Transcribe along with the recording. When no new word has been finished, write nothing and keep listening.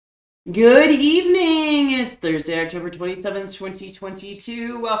Good evening. It's Thursday, October 27th,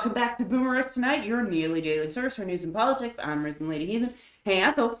 2022. Welcome back to BoomerRexTonight, your nearly daily source for news and politics. I'm Risen Lady Heathen. Hey,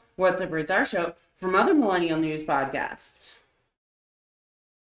 Ethel, what's up? It's our show from other millennial news podcasts.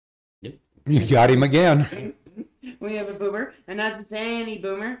 You got him again. We have a boomer, and not just any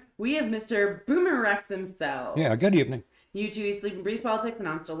boomer. We have Mr. BoomerRex himself. Yeah, good evening. You two eat, sleep, and breathe politics, and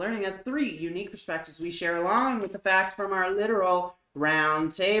I'm still learning as three unique perspectives we share along with the facts from our literal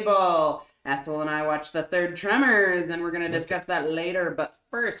round table. Ethel and I watched the third Tremors, and we're going to discuss that later. But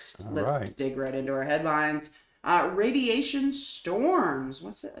first, let's dig right into our headlines. Radiation storms.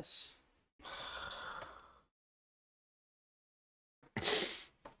 What's this?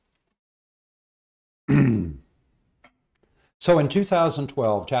 So in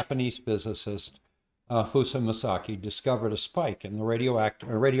 2012, Japanese physicist Fusamasaki discovered a spike in the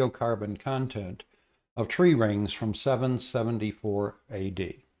radiocarbon content of tree rings from 774 AD.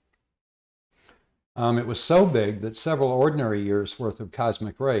 It was so big that several ordinary years' worth of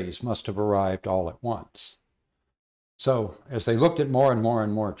cosmic rays must have arrived all at once. So as they looked at more and more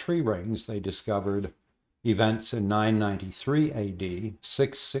and more tree rings, they discovered events in 993 AD,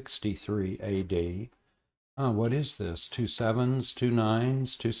 663 AD. What is this? 2 7s, 2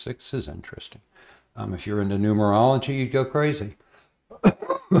 9s, 2 6s? Interesting. If you're into numerology, you'd go crazy.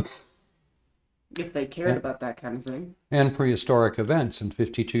 If they cared about that kind of thing. And prehistoric events in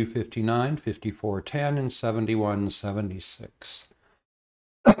 52, 59, 54, 10, and 71, 76.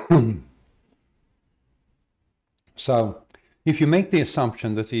 So if you make the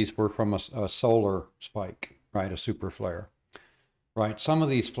assumption that these were from a solar spike, right, a super flare, right, some of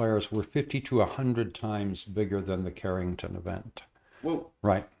these flares were 50 to 100 times bigger than the Carrington event. Whoa.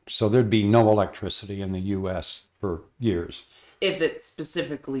 Right, so there'd be no electricity in the U.S. for years. If it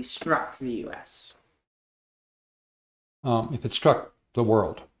specifically struck the U.S. If it struck the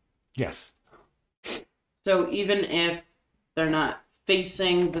world, yes. So even if they're not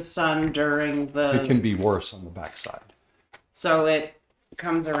facing the sun during the... It can be worse on the backside. So it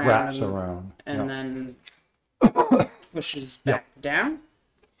comes around... Wraps around. And then pushes back down?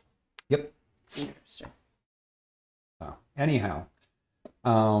 Yep. Interesting. Anyhow,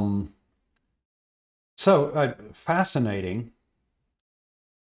 fascinating.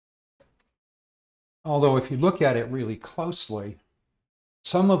 Although if you look at it really closely,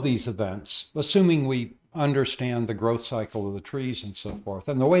 some of these events, assuming we understand the growth cycle of the trees and so forth,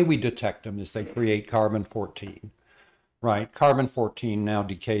 and the way we detect them is they create carbon-14, right? Carbon-14 now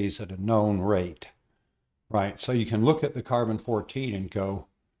decays at a known rate, right? So you can look at the carbon-14 and go,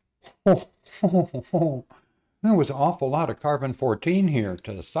 there was an awful lot of carbon-14 here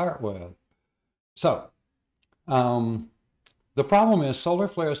to start with. So, the problem is solar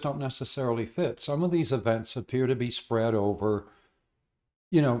flares don't necessarily fit. Some of these events appear to be spread over,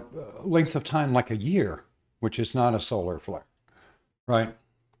 length of time like a year, which is not a solar flare, right?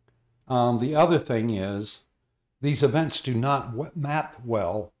 The other thing is these events do not map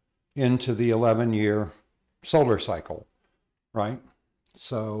well into the 11-year solar cycle, right?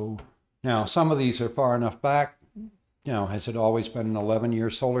 So now some of these are far enough back. Has it always been an 11-year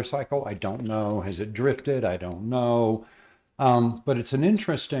solar cycle? I don't know. Has it drifted? I don't know. But it's an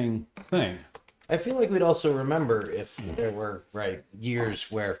interesting thing. I feel like we'd also remember if there were, years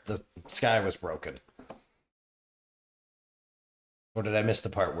where the sky was broken. Or did I miss the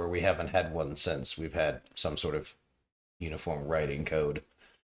part where we haven't had one since we've had some sort of uniform writing code?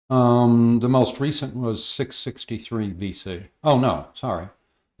 The most recent was 663 BC. Oh, no, sorry.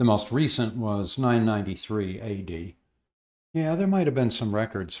 The most recent was 993 AD. Yeah, there might have been some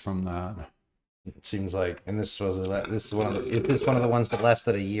records from that. It seems like, and is this one of the ones that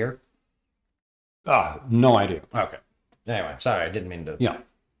lasted a year? No idea. Okay. Anyway, sorry, I didn't mean to. Yeah.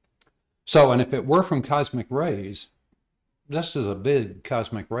 So, and if it were from cosmic rays, this is a big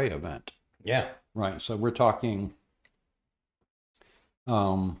cosmic ray event. Yeah. Right. So we're talking,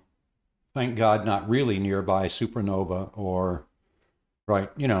 thank God, not really nearby supernova or,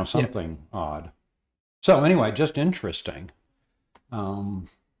 something odd. So anyway, just interesting.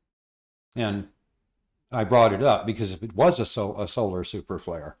 And I brought it up because if it was a solar super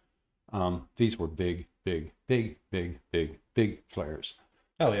flare, these were big flares.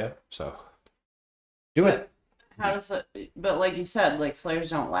 Oh, yeah. So do it. How does it, but like you said, like flares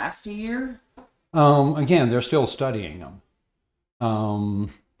don't last a year? Again, they're still studying them.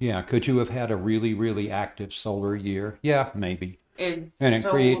 Yeah, could you have had a really active solar year? Yeah, maybe. And it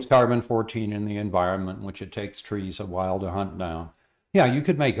creates carbon-14 in the environment, which it takes trees a while to hunt down. Yeah, you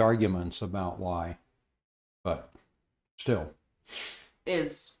could make arguments about why, but still.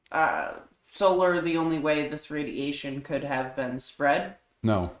 Is solar the only way this radiation could have been spread?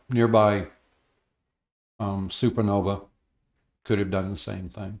 No, nearby supernova could have done the same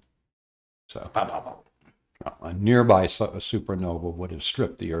thing. So a nearby supernova would have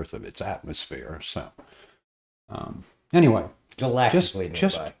stripped the Earth of its atmosphere. So anyway, Galactically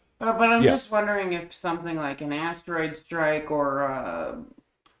just nearby. But I'm Yeah. just wondering if something like an asteroid strike or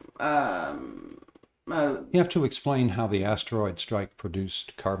you have to explain how the asteroid strike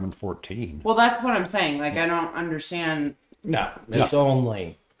produced carbon-14. well, that's what I'm saying. Like, I don't understand. No, it's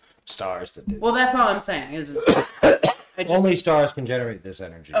only stars that do. Well, that's all I'm saying is Only stars can generate this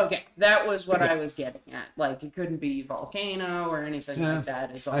energy. okay. That was what I was getting at. Like, it couldn't be volcano or anything Yeah. like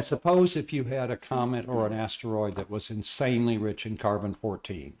that. Is I also suppose if you had a comet or an asteroid that was insanely rich in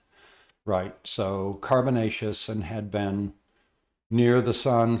carbon-14, right? So carbonaceous and had been near the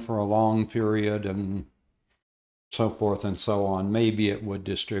sun for a long period and so forth and so on, maybe it would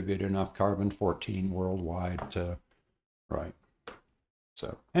distribute enough carbon-14 worldwide to, right.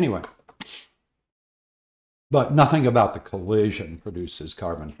 So anyway, but nothing about the collision produces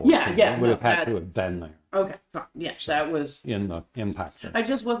carbon-14. Yeah, It would have no, had to have been there okay. Fine. Yes, that was. in the impact. I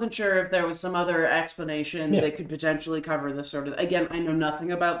just wasn't sure if there was some other explanation Yeah. that could potentially cover this sort of. Again, I know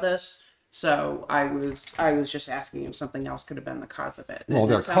nothing about this, so I was just asking if something else could have been the cause of it. Well,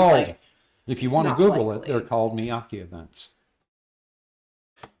 And they're it sounds called, like- if you want to not Google likely. it, they're called Miyake events.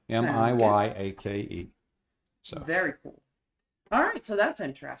 Sounds good. Miyake. So, Very cool. All right, so that's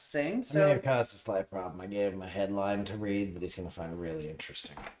interesting. I may So have caused a slight problem. I gave him a headline to read that he's going to find really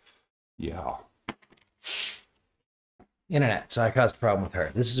interesting. yeah. Internet, so I caused a problem with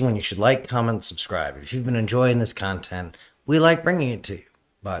her. This is when you should like, comment, subscribe. If you've been enjoying this content, we like bringing it to you.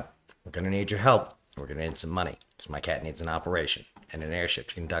 But we're going to need your help. We're going to need some money. Because my cat needs an operation and an airship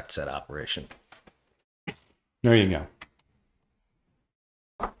to conduct said operation. There you go.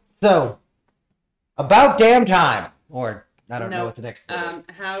 So, about damn time. Or, I don't know what the next word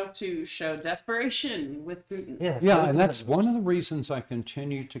is. how to show desperation with Putin. Yeah, Yeah, and that's one of the reasons I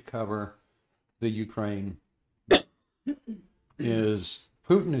continue to cover the Ukraine is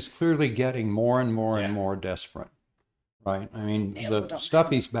Putin is clearly getting more and more and more desperate, right? I mean, Nailed it the on stuff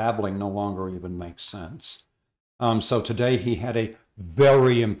he's babbling no longer even makes sense. So today he had a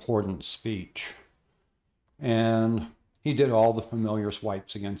very important speech, and he did all the familiar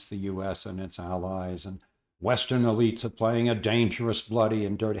swipes against the U.S. and its allies, and Western elites are playing a dangerous, bloody,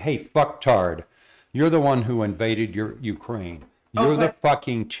 and dirty. Hey, fucktard, you're the one who invaded your Ukraine. You're the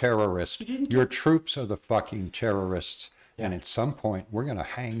fucking terrorist. Your troops are the fucking terrorists. And at some point, we're going to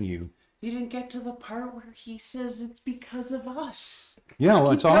hang you. You didn't get to the part where he says it's because of us. Yeah,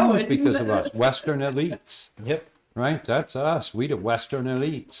 well, it's Keep always going. because of us. Western elites. Yep. Right? That's us. We the Western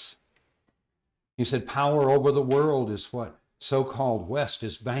elites. He said power over the world is what so-called West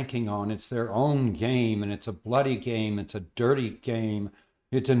is banking on. It's their own game, and it's a bloody game. It's a dirty game.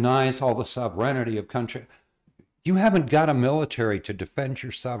 It denies all the sovereignty of country. You haven't got a military to defend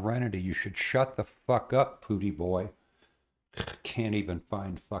your sovereignty. You should shut the fuck up, Pooty boy. Can't even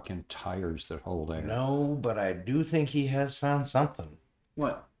find fucking tires that hold air. No, but I do think he has found something.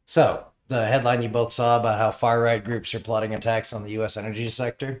 What? So, the headline you both saw about how far-right groups are plotting attacks on the U.S. energy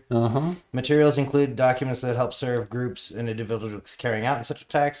sector. Uh-huh. Materials include documents that help serve groups and individuals carrying out such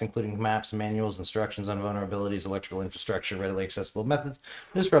attacks, including maps, manuals, instructions on vulnerabilities, electrical infrastructure, readily accessible methods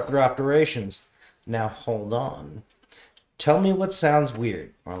to disrupt their operations. Now, hold on. Tell me what sounds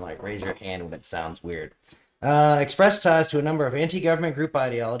weird. Or, like, raise your hand when it sounds weird. Express ties to a number of anti-government group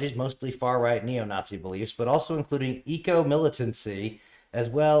ideologies, mostly far-right neo-Nazi beliefs, but also including eco-militancy, as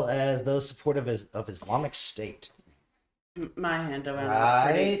well as those supportive of Islamic State. My hand went up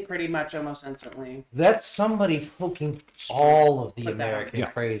Right. pretty much almost instantly. That's somebody poking all of the Put that American on.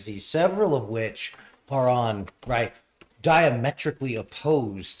 Yeah. crazies, several of which are on, right, diametrically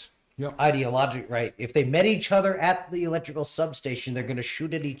opposed Yep. ideologic, right? If they met each other at the electrical substation, they're going to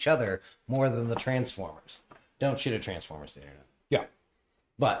shoot at each other more than the Transformers. Don't shoot at Transformers, the internet. Yeah.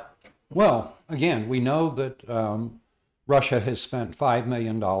 But, Well, again, we know that Russia has spent $5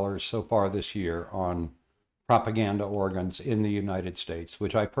 million so far this year on propaganda organs in the United States,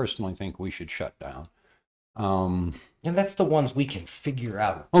 which I personally think we should shut down. and that's the ones we can figure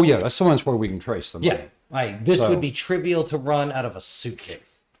out. Oh, yeah, that's the ones where we can trace them. Yeah, like, this So- would be trivial to run out of a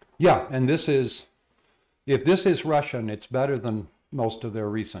suitcase. Yeah, and this is, if this is Russian, it's better than most of their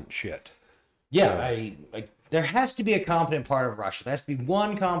recent shit. Yeah, there has to be a competent part of Russia. There has to be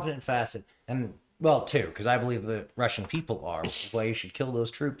one competent facet, and well, two, because I believe the Russian people are. Which is why you should kill those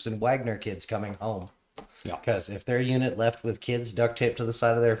troops and Wagner kids coming home. Yeah. Because if their unit left with kids duct taped to the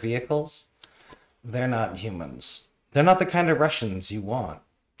side of their vehicles, they're not humans. They're not the kind of Russians you want.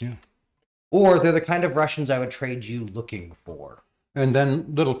 Yeah. Or they're the kind of Russians I would trade you looking for. And then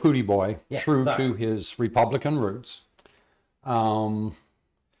little Pootie boy, Yes, true sorry. to his Republican roots,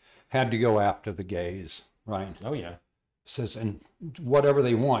 had to go after the gays, right? Oh, yeah. Says, and whatever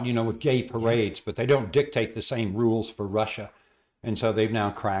they want, with gay parades, but they don't dictate the same rules for Russia. And so they've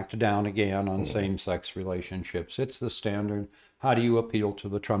now cracked down again on same-sex relationships. It's the standard. How do you appeal to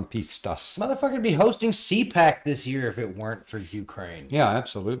the Trumpistas? Motherfucker would be hosting CPAC this year if it weren't for Ukraine. Yeah,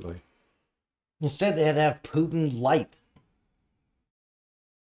 absolutely. Instead, they had to have Putin light.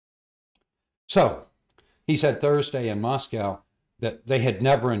 So he said Thursday in Moscow that they had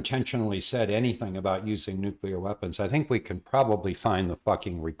never intentionally said anything about using nuclear weapons. I think we can probably find the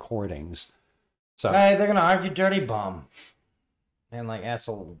fucking recordings. So Hey, they're going to argue dirty bomb. And like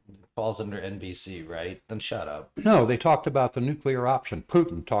asshole falls under NBC, right? Then shut up. no, they talked about the nuclear option.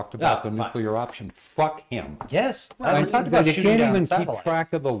 Putin talked about Oh, the fine. nuclear option. Fuck him. Yes. Well, I they talked about They shooting can't down even keep satellites.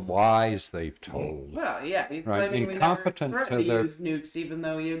 track of the lies they've told. Well, yeah, he's Right, claiming we never incompetent threatened to to their- use nukes, even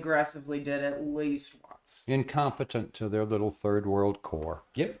though he aggressively did at least once. Incompetent to their little third world core.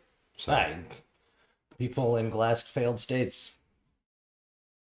 Yep. So, Right. People in glassed failed states.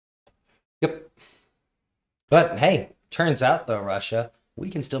 yep. But hey, turns out though, Russia, we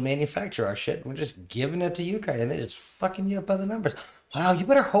can still manufacture our shit. We're just giving it to Ukraine and they're just fucking you up by the numbers. Wow, you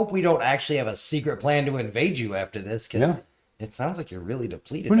better hope we don't actually have a secret plan to invade you after this, because Yeah. it sounds like you're really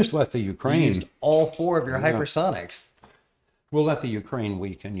depleted. We'll just let the You Ukraine. used all 4 of your Yeah. hypersonics. We'll let the Ukraine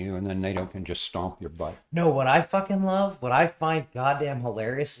weaken you, and then NATO can just stomp your butt. No, what I fucking love, what I find goddamn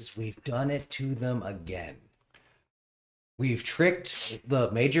hilarious is we've done it to them again. We've tricked the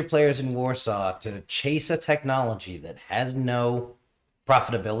major players in Warsaw to chase a technology that has no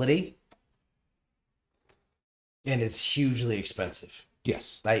profitability and is hugely expensive.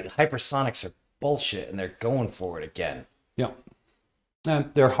 Yes. Like hypersonics are bullshit and they're going for it again. Yeah.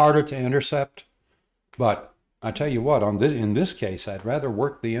 And they're harder to intercept, but I tell you what, in this case, I'd rather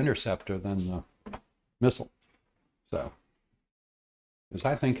work the interceptor than the missile. So, because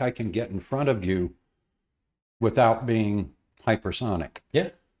I think I can get in front of you without being hypersonic. Yeah.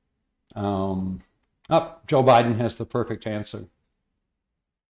 Joe Biden has the perfect answer.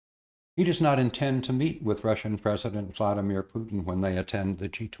 He does not intend to meet with Russian President Vladimir Putin when they attend the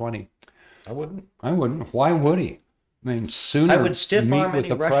G20. I wouldn't. I wouldn't. Why would he? I mean, sooner I would stiff meet arm with any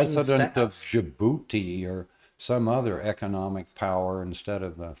the Russian president of staff. Djibouti or some other economic power instead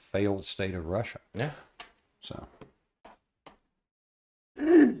of the failed state of Russia. Yeah. So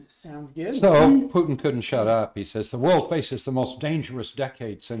Sounds good. Putin couldn't shut up. He says the world faces the most dangerous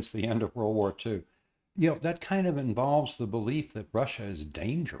decade since the end of World War II. That kind of involves the belief that Russia is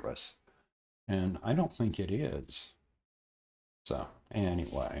dangerous, and I don't think it is. So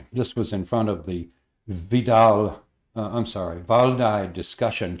anyway, this was in front of the Valdai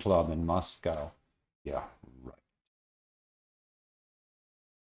Discussion Club in Moscow. Yeah, right.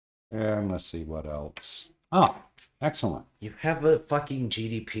 And let's see what else. Excellent. You have a fucking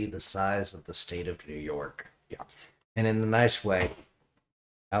GDP the size of the state of New York. Yeah. And in a nice way,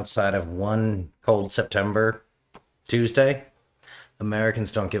 outside of one cold September Tuesday,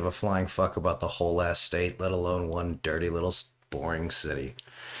 Americans don't give a flying fuck about the whole ass state, let alone one dirty little boring city.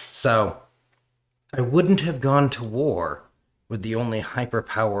 So, I wouldn't have gone to war with the only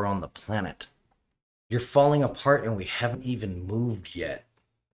hyperpower on the planet. You're falling apart and we haven't even moved yet.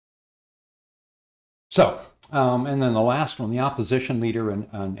 So, and then the last one, the opposition leader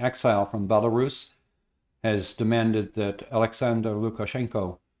in exile from Belarus has demanded that Alexander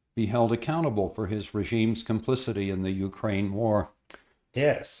Lukashenko be held accountable for his regime's complicity in the Ukraine war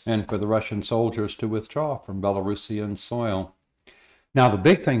Yes. and for the Russian soldiers to withdraw from Belarusian soil. Now, the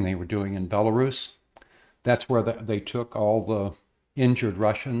big thing they were doing in Belarus, that's where they took all the injured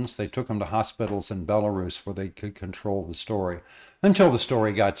Russians, they took them to hospitals in Belarus where they could control the story, until the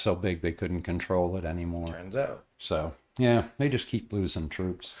story got so big they couldn't control it anymore. Turns out. So, yeah, they just keep losing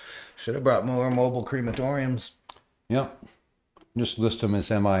troops. Should have brought more mobile crematoriums. Yep. Just list them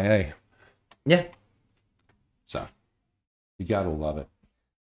as MIA. Yeah. So, you gotta love it.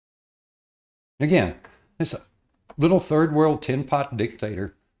 Again, it's a little third world tin pot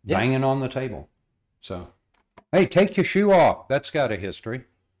dictator banging on the table. So, hey, take your shoe off. That's got a history.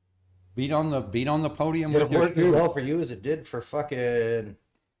 Beat on the podium Did with it your work as shoe. well for you as it did for fucking...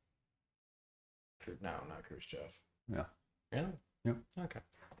 No, not Khrushchev. Yeah. Really? Yep. Okay.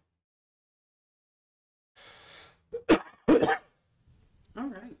 All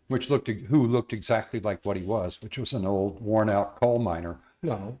right. Who looked exactly like what he was, which was an old, worn-out coal miner.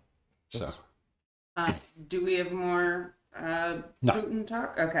 No. So, Do we have more No. Putin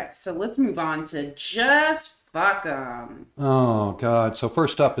talk? Okay, so let's move on to just fuck 'em. oh God. So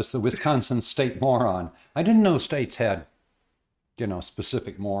first up is the Wisconsin state moron. I didn't know states had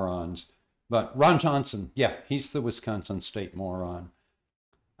specific morons. But Ron Johnson, yeah, he's the Wisconsin state moron.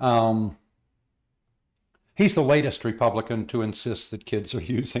 He's the latest Republican to insist that kids are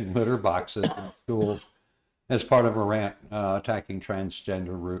using litter boxes in schools as part of a rant attacking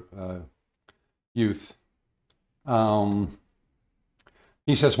transgender youth.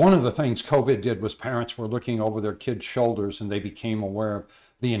 He says one of the things COVID did was parents were looking over their kids' shoulders and they became aware of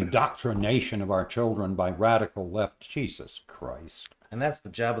the indoctrination of our children by radical left. Jesus Christ. And that's the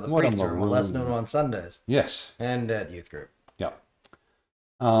job of the What a preacher, maroon. less known on Sundays. Yes. And at youth group. Yeah.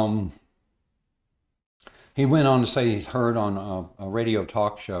 He went on to say he heard on a radio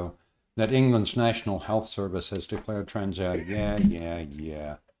talk show that England's National Health Service has declared transgender.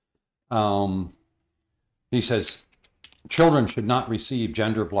 Yeah. He says children should not receive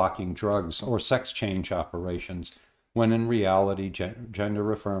gender-blocking drugs or sex change operations when in reality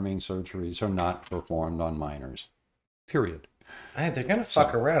gender-affirming surgeries are not performed on minors. Period. They're going to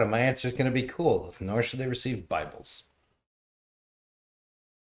fuck around, and my answer is going to be cool. Nor should they receive Bibles.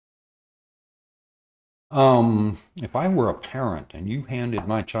 If I were a parent and you handed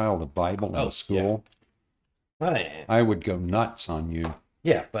my child a Bible in school, I would go nuts on you.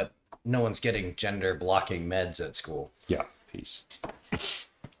 Yeah, but no one's getting gender-blocking meds at school. Yeah, peace.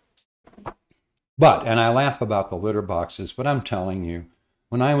 But, and I laugh about the litter boxes, but I'm telling you,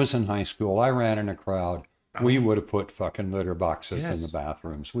 when I was in high school, I ran in a crowd. We would have put fucking litter boxes in the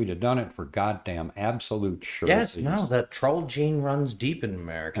bathrooms. We'd have done it for goddamn absolute sure. Yes, no, that troll gene runs deep in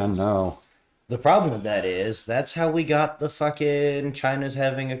America. I know. The problem with that is, that's how we got the fucking China's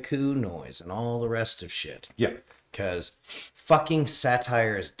having a coup noise and all the rest of shit. Yeah. Because fucking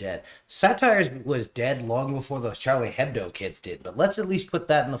satire is dead. Satire was dead long before those Charlie Hebdo kids did, but let's at least put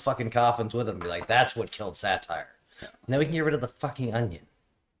that in the fucking coffins with them and be like, that's what killed satire. Yeah. And then we can get rid of the fucking Onion,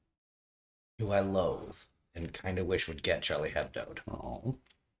 who I loathe and kind of wish would get Charlie Hebdo'd. Oh.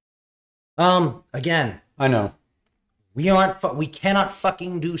 Again. I know. We cannot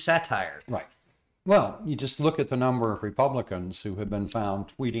fucking do satire. Right. Well, you just look at the number of Republicans who have been found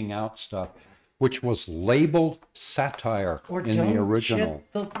tweeting out stuff which was labeled satire in the original.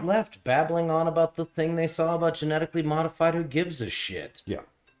 Shit, the left babbling on about the thing they saw about genetically modified. Who gives a shit? Yeah.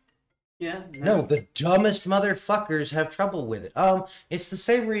 Yeah. No, the dumbest motherfuckers have trouble with it. It's the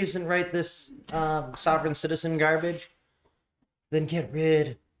same reason, right? This sovereign citizen garbage. Then get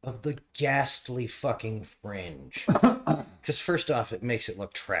rid of the ghastly fucking fringe. Because first off, it makes it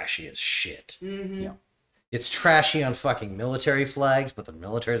look trashy as shit. Mm-hmm. Yeah. It's trashy on fucking military flags, but the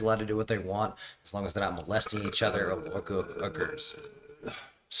military's allowed to do what they want as long as they're not molesting each other or hookers.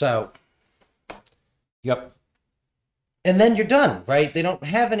 So. Yep. And then you're done, right? They don't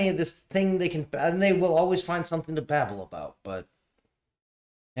have any of this thing they can, and they will always find something to babble about, but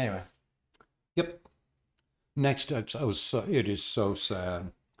anyway. Yep. Next, it is so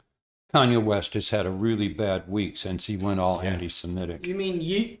sad. Kanye West has had a really bad week since he went all anti-Semitic. You mean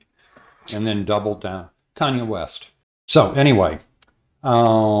yeet? And then doubled down. Kanye West. So anyway,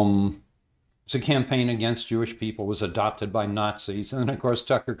 the campaign against Jewish people was adopted by Nazis. And of course,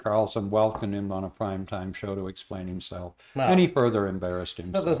 Tucker Carlson welcomed him on a primetime show to explain himself. Wow. And he further embarrassed I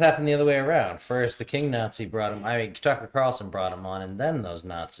himself. thought this happened the other way around. First, the King Nazi brought him, Tucker Carlson brought him on, and then those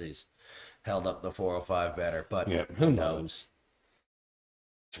Nazis held up the 405 banner. But who knows?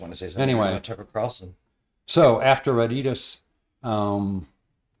 Just want to say something about Tucker Carlson. So after Adidas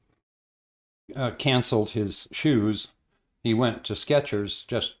canceled his shoes, he went to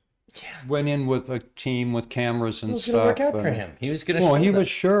Skechers, went in with a team with cameras and stuff. It was going to work out for him. He was going to Well, he was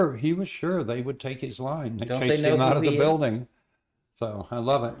sure they would take his line. They chased him out of the building. So I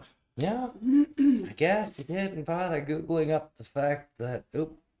love it. Yeah, I guess he didn't bother Googling up the fact that,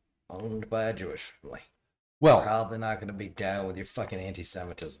 owned by a Jewish family. Well, probably not going to be down with your fucking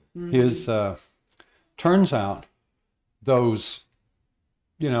anti-Semitism. His, turns out those,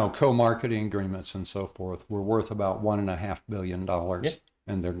 co-marketing agreements and so forth were worth about $1.5 billion,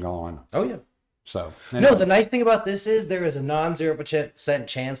 and they're gone. Oh, yeah. So anyway. No, the nice thing about this is there is a non-0%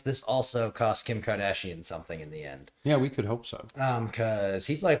 chance this also cost Kim Kardashian something in the end. Yeah, we could hope so. Because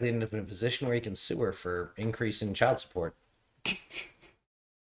he's likely to end up in a position where he can sue her for increase in child support. I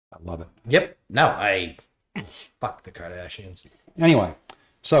love it. Yep. No, fuck the Kardashians. Anyway,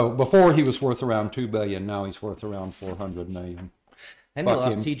 so before he was worth around $2 billion, now he's worth around $400 million. And he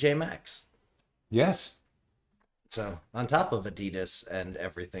lost TJ Maxx. Yes. So, on top of Adidas and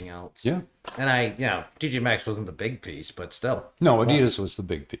everything else. Yeah. And TJ Maxx wasn't the big piece, but still. No, Adidas was the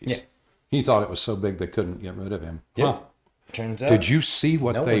big piece. Yeah. He thought it was so big they couldn't get rid of him. Yeah. Huh. Turns out. Did you see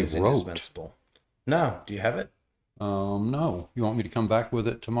what they wrote? Indispensable. No. Do you have it? No. You want me to come back with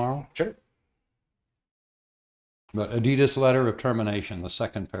it tomorrow? Sure. But Adidas letter of termination, the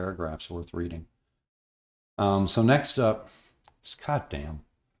second paragraph's worth reading. So next up, goddamn.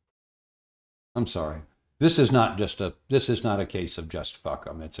 I'm sorry. This is not a case of just fuck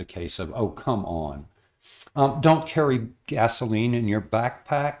 'em. It's a case of, oh, come on. Don't carry gasoline in your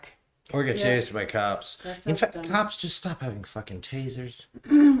backpack. Or get tased by cops. In fact, dumb. cops just stop having fucking tasers.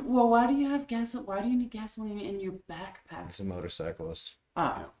 Well, why do you have why do you need gasoline in your backpack? He's a motorcyclist.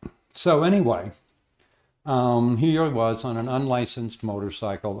 Ah. So anyway, here was on an unlicensed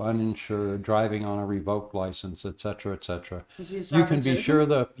motorcycle, uninsured, driving on a revoked license, etc., etc. You can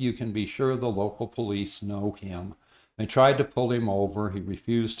be sure the local police know him. They tried to pull him over. He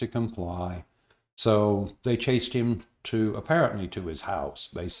refused to comply. So they chased him apparently to his house,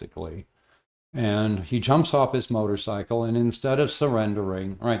 basically. And he jumps off his motorcycle, and instead of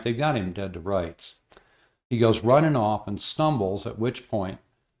surrendering, right, they got him dead to rights. He goes running off and stumbles, at which point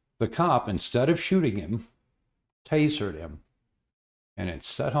the cop, instead of shooting him, tasered him. And it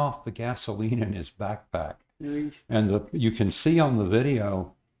set off the gasoline in his backpack. And you can see on the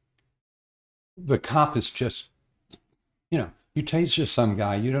video, the cop is just, you taser some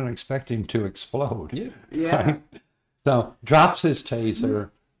guy, you don't expect him to explode. Yeah. Right? So drops his taser.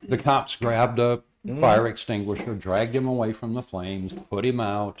 The cops grabbed a fire extinguisher, dragged him away from the flames, put him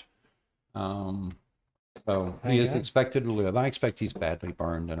out. So he is expected to live. I expect he's badly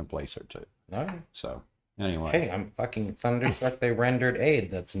burned in a place or two. All right. So anyway. Hey, I'm fucking thunderstruck they rendered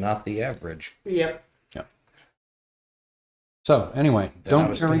aid. That's not the average. Yep. So anyway, Then I don't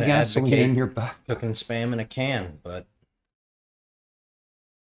was carry gonna gasoline in advocate your back. Cooking spam in a can, but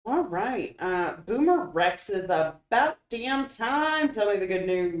All right. Boomer Rex is about damn time. Tell me the good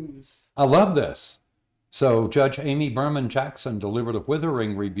news. I love this. So Judge Amy Berman Jackson delivered a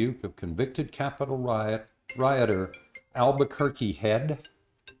withering rebuke of convicted Capitol rioter Albuquerque Head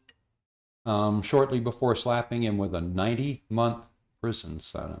shortly before slapping him with a 90-month prison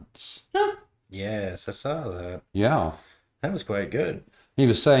sentence. yes, I saw that. Yeah. That was quite good. He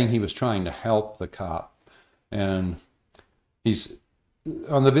was saying he was trying to help the cop. And he's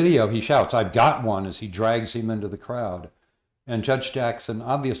on the video, he shouts, "I've got one," as he drags him into the crowd. And Judge Jackson,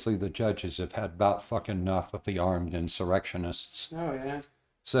 obviously the judges have had about fucking enough of the armed insurrectionists, Oh, yeah.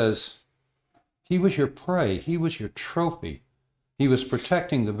 says, "He was your prey. He was your trophy. He was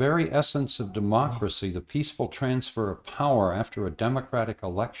protecting the very essence of democracy, the peaceful transfer of power after a democratic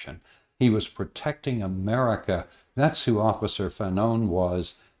election. He was protecting America. That's who Officer Fanone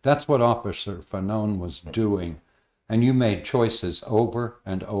was. That's what Officer Fanone was doing. And you made choices over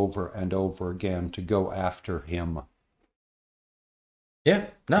and over and over again to go after him." Yeah.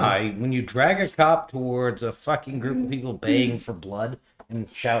 No, when you drag a cop towards a fucking group of people baying for blood and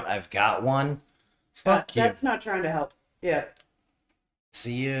shout, "I've got one," fuck you. That's not trying to help. Yeah.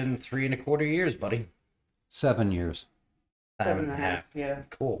 See you in 3.25 years, buddy. 7 years. 7.5. Yeah.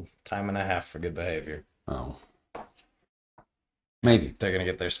 Cool. Time and a half for good behavior. Oh. Maybe. They're gonna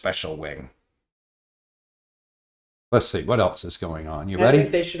get their special wing. Let's see, what else is going on? You I ready?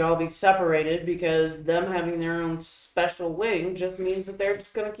 think they should all be separated because them having their own special wing just means that they're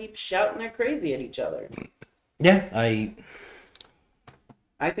just going to keep shouting their crazy at each other. Yeah, I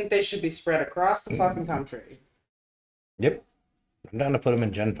think they should be spread across the fucking country. Yep. I'm down to put them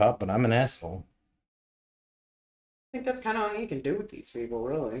in Gen Pop, but I'm an asshole. I think that's kind of all you can do with these people,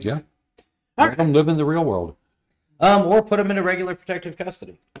 really. Yeah. Let them live in the real world. Or put them into regular protective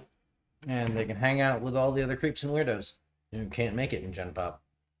custody. And they can hang out with all the other creeps and weirdos who can't make it in Gen Pop.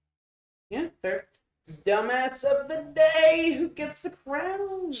 Yeah, fair. Dumbass of the day, who gets the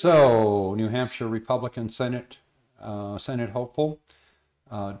crown? So, New Hampshire Republican Senate hopeful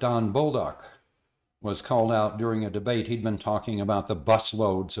Don Bolduc was called out during a debate. He'd been talking about the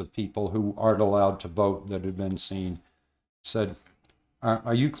busloads of people who aren't allowed to vote that had been seen. Said,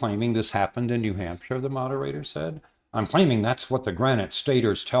 are you claiming this happened in New Hampshire, the moderator said. "I'm claiming that's what the Granite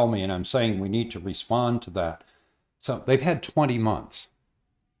Staters tell me, and I'm saying we need to respond to that." So they've had 20 months,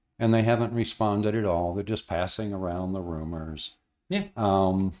 and they haven't responded at all. They're just passing around the rumors. Yeah.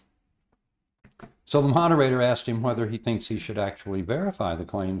 So the moderator asked him whether he thinks he should actually verify the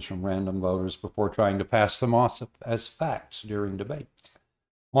claims from random voters before trying to pass them off as facts during debates.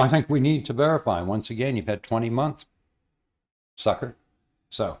 "Well, I think we need to verify. Once again, you've had 20 months, sucker."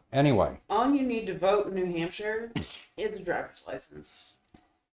 So, anyway. All you need to vote in New Hampshire is a driver's license.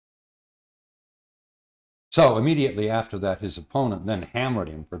 So, immediately after that, his opponent then hammered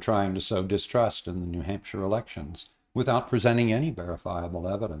him for trying to sow distrust in the New Hampshire elections without presenting any verifiable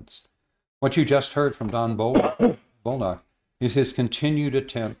evidence. What you just heard from Don Bolduc is his continued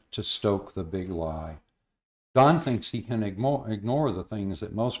attempt to stoke the big lie. Don thinks he can ignore the things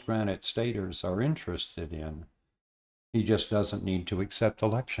that most Granite Staters are interested in. He just doesn't need to accept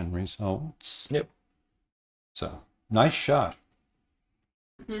election results. Yep. So, nice shot.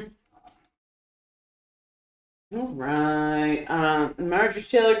 All right. Marjorie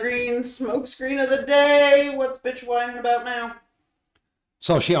Taylor Greene's smokescreen of the day. What's bitch whining about now?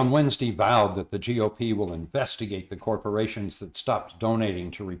 So she on Wednesday vowed that the GOP will investigate the corporations that stopped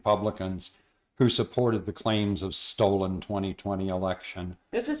donating to Republicans who supported the claims of stolen 2020 election.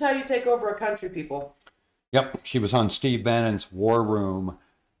 This is how you take over a country, people. Yep, she was on Steve Bannon's War Room,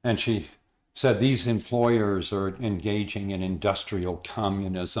 and she said these employers are engaging in industrial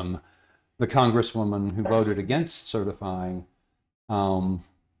communism. The congresswoman who voted against certifying,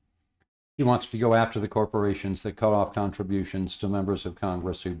 she wants to go after the corporations that cut off contributions to members of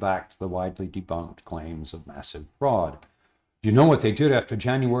Congress who backed the widely debunked claims of massive fraud. You know what they did after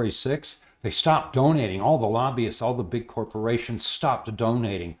January 6th? They stopped donating. All the lobbyists, all the big corporations stopped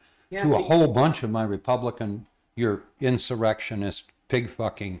donating to a whole bunch of my Republican, your insurrectionist,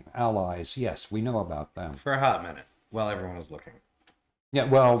 pig-fucking allies. Yes, we know about them. For a hot minute, while everyone was looking. Yeah,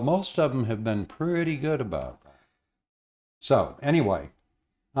 well, most of them have been pretty good about that. So, anyway,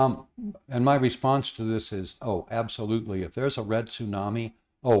 and my response to this is, oh, absolutely. If there's a red tsunami,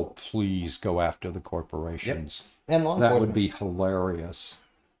 oh, please go after the corporations. Yep. And law that enforcement would be hilarious.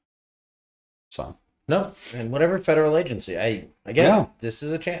 So. No, and whatever federal agency. This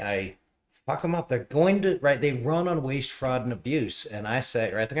is a chance. I fuck them up. They're going to, right, they run on waste, fraud, and abuse. And I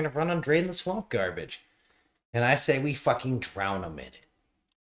say, right, they're going to run on drain the swamp garbage. And I say we fucking drown them in it.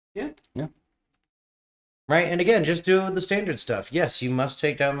 Yeah. Yeah. Right, and again, just do the standard stuff. Yes, you must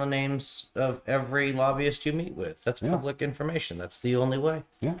take down the names of every lobbyist you meet with. That's public information. That's the only way.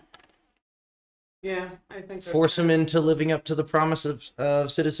 Yeah. Yeah, I think so. Force them into living up to the promise of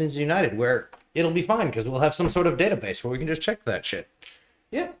Citizens United, where it'll be fine because we'll have some sort of database where we can just check that shit.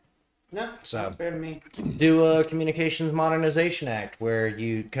 Yeah. No, sounds fair to me. Do a Communications Modernization Act where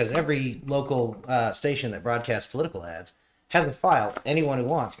because every local station that broadcasts political ads has a file anyone who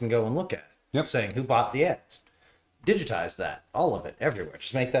wants can go and look at. Yep. Saying who bought the ads. Digitize that, all of it, everywhere.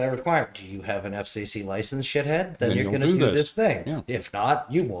 Just make that a requirement. Do you have an FCC license, shithead? Then you're going to do this thing. Yeah. If not,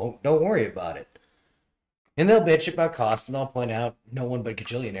 you won't. Don't worry about it. And they'll bitch about cost, and they'll point out no one but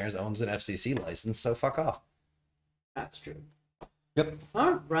gajillionaires owns an FCC license, so fuck off. That's true. Yep.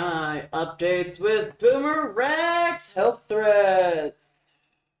 All right. Updates with BoomerRex health threats.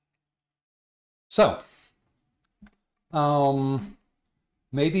 So,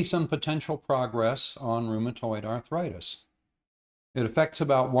 maybe some potential progress on rheumatoid arthritis. It affects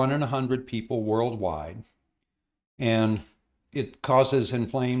about 1 in 100 people worldwide, and it causes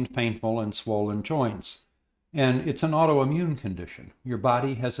inflamed, painful, and swollen joints. And it's an autoimmune condition. Your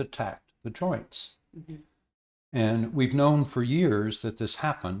body has attacked the joints. Mm-hmm. And we've known for years that this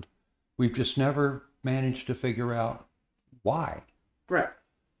happened. We've just never managed to figure out why. Right.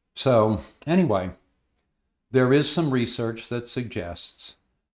 So anyway, there is some research that suggests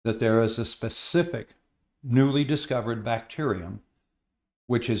that there is a specific newly discovered bacterium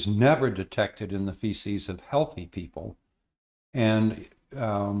which is never detected in the feces of healthy people and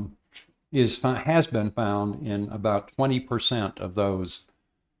has been found in about 20% of those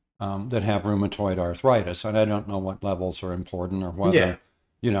that have rheumatoid arthritis. And I don't know what levels are important or whether,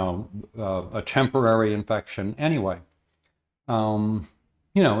 a temporary infection. Anyway,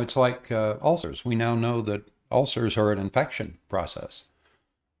 it's like ulcers. We now know that ulcers are an infection process.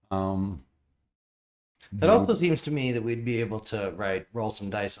 It also seems to me that we'd be able to roll some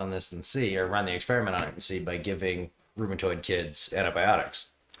dice on this and see, or run the experiment on it and see by giving rheumatoid kids antibiotics.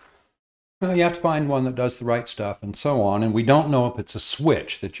 Well, you have to find one that does the right stuff and so on. And we don't know if it's a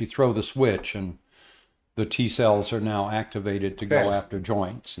switch that you throw the switch and the T cells are now activated to go after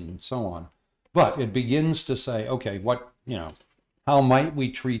joints and so on. But it begins to say, okay, how might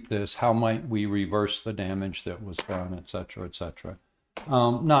we treat this? How might we reverse the damage that was done, et cetera, et cetera.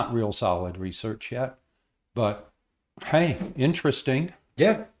 Not real solid research yet, but hey, interesting.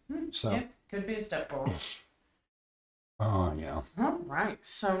 Yeah. So yeah, could be a step forward. Oh, yeah. All right.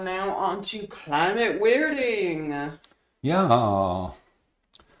 So now on to climate weirding. Yeah.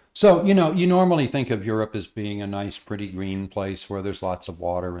 So, you normally think of Europe as being a nice, pretty green place where there's lots of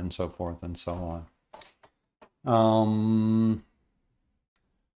water and so forth and so on.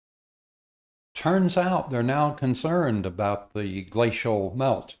 Turns out they're now concerned about the glacial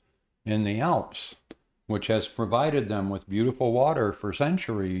melt in the Alps, which has provided them with beautiful water for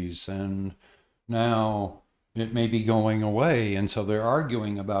centuries, and now it may be going away. And so they're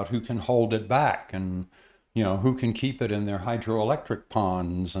arguing about who can hold it back and, who can keep it in their hydroelectric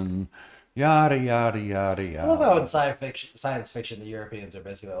ponds and yada, yada, yada, yada. I love how in science fiction, the Europeans are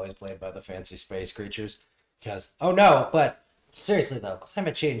basically always played by the fancy space creatures. Because, oh no, but seriously though,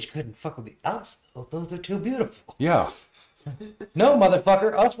 climate change couldn't fuck with the Alps though. Those are too beautiful. Yeah. No,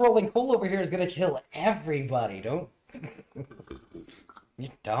 motherfucker, us rolling coal over here is gonna kill everybody. Don't.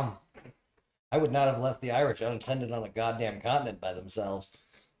 You're dumb. I would not have left the Irish unattended on a goddamn continent by themselves.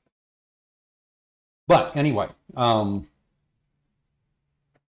 But anyway,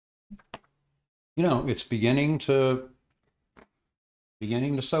 it's beginning to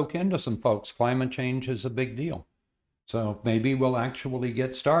soak into some folks. Climate change is a big deal. So maybe we'll actually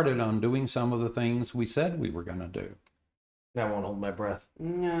get started on doing some of the things we said we were going to do. I won't hold my breath.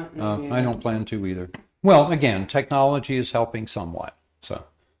 No, I don't plan to either. Well, again, technology is helping somewhat. So.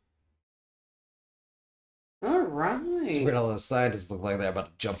 All right. It's weird all those scientists look like they're about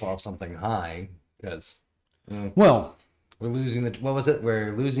to jump off something high. Because, well, we're losing what was it?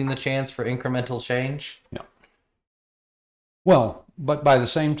 We're losing the chance for incremental change? Yeah. Well, but by the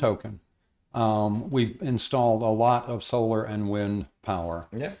same token, we've installed a lot of solar and wind power.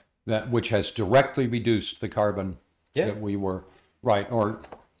 Yeah. Which has directly reduced the carbon that we were, or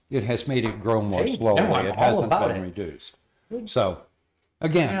it has made it grow more slowly. No, I'm it all hasn't about been it. reduced. So,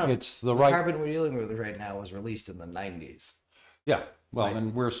 again, it's the right... carbon we're dealing with right now was released in the 90s. Yeah, well,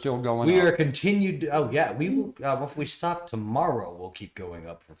 and we're still going We up. are continued... Oh, yeah, we will... if we stop tomorrow, we'll keep going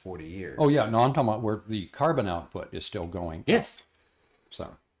up for 40 years. Oh, yeah, no, I'm talking about where the carbon output is still going. Yes.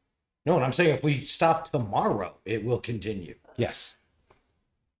 So... No, and I'm saying if we stop tomorrow, it will continue. Yes.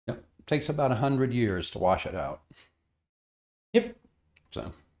 Yep. It takes about 100 years to wash it out. Yep.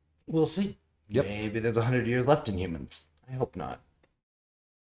 So. We'll see. Yep. Maybe there's 100 years left in humans. I hope not.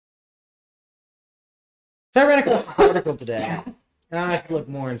 So I read a article today. And I have to look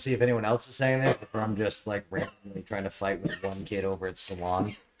more and see if anyone else is saying this, or I'm just like randomly trying to fight with one kid over at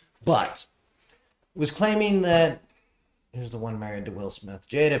Salon. But was claiming that here's the one married to Will Smith,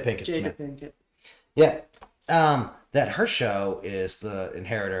 Jada Pinkett Smith. Pinkett. Yeah. That her show is the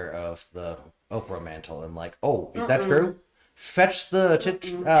inheritor of the Oprah mantle, and like, oh, is that true? Fetch the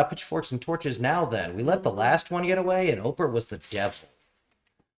pitchforks and torches now. Then we let the last one get away, and Oprah was the devil.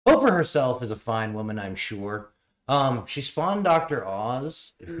 Oprah herself is a fine woman, I'm sure. She spawned Dr.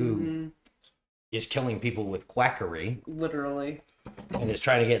 Oz, who is killing people with quackery, literally, and is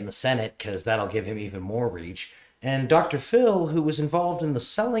trying to get in the Senate because that'll give him even more reach. And Dr. Phil, who was involved in the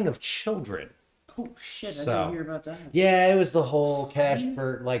selling of children. Oh shit! I didn't hear about that. Yeah, it was the whole cash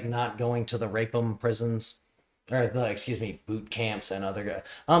for like not going to the rape-em prisons, or the boot camps and other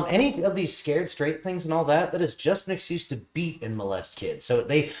any of these scared straight things and all that. That is just an excuse to beat and molest kids. So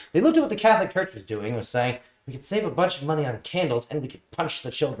they looked at what the Catholic Church was doing, was saying we could save a bunch of money on candles and we could punch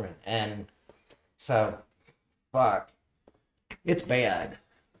the children. And so, fuck, it's bad.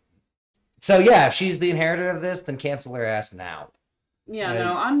 So yeah, if she's the inheritor of this, then cancel her ass now. Yeah,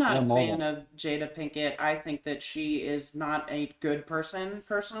 no, I'm not a fan of Jada Pinkett. I think that she is not a good person,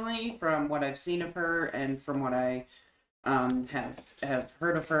 personally, from what I've seen of her and from what I have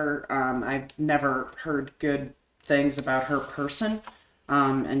heard of her. I've never heard good things about her person,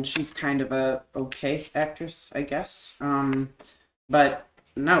 and she's kind of a okay actress, I guess. But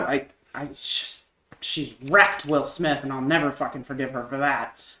no, she's wrecked Will Smith, and I'll never fucking forgive her for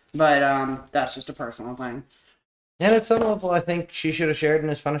that. But that's just a personal thing. And at some level, I think she should have shared in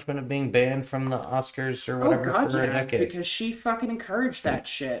his punishment of being banned from the Oscars or whatever for a decade. Because she fucking encouraged that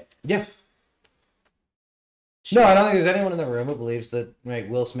shit. Yeah. No, I don't think there's anyone in the room who believes that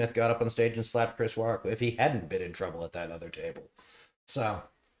Will Smith got up on stage and slapped Chris Rock if he hadn't been in trouble at that other table. So,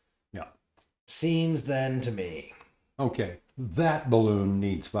 yeah. Seems then to me. Okay, that balloon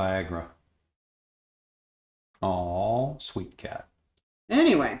needs Viagra. Aw, sweet cat.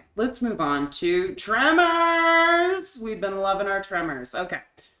 Anyway, let's move on to Tremors. We've been loving our Tremors. Okay,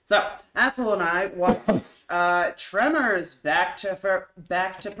 so Asshole and I watched Tremors Back to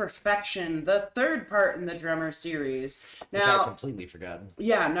Perfection, the third part in the Tremors series. Which Now, I've completely forgotten.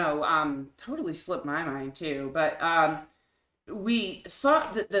 Yeah, no, totally slipped my mind too. But we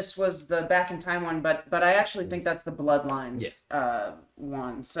thought that this was the Back in Time one, but I actually think that's the Bloodlines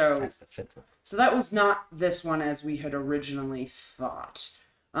one. So that's the fifth one. So that was not this one as we had originally thought.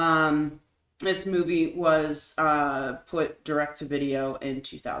 This movie was put direct to video in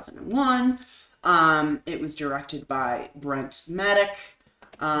 2001. It was directed by Brent Maddock.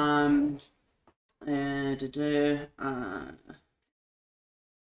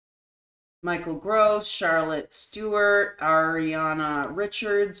 Michael Gross, Charlotte Stewart, Ariana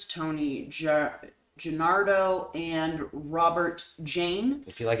Richards, Tony Gennardo, and Robert Jane.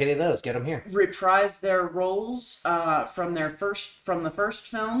 If you like any of those, get them here. Reprised their roles from the first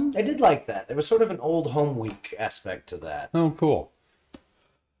film. I did like that. There was sort of an old home week aspect to that. Oh, cool.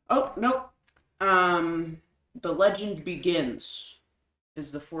 Oh, nope. The Legend Begins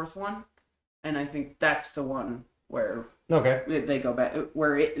is the fourth one, and I think that's the one where Okay. they go back,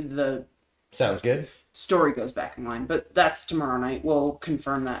 where the Sounds good. story goes back in line. But that's tomorrow night. We'll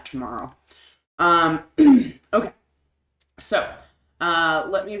confirm that tomorrow. Okay, so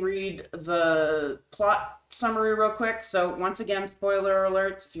let me read the plot summary real quick. So once again, spoiler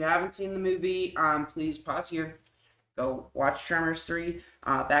alerts. If you haven't seen the movie, please pause here, go watch Tremors 3,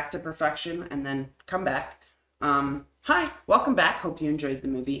 Back to Perfection, and then come back. Hi, welcome back. Hope you enjoyed the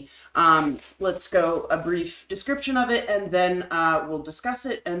movie. Let's go a brief description of it, and then we'll discuss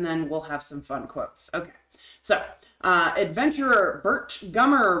it, and then we'll have some fun quotes. Okay, so adventurer Burt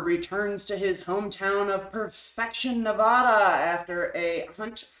Gummer returns to his hometown of Perfection, Nevada, after a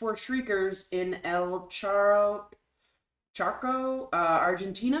hunt for shriekers in El Charco,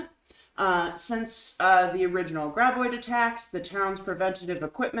 Argentina. Since the original graboid attacks, the town's preventative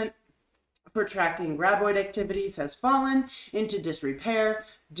equipment for tracking graboid activities has fallen into disrepair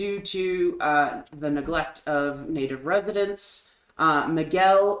due to the neglect of native residents.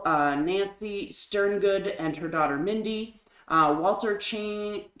 Miguel, Nancy Sterngood, and her daughter Mindy. Walter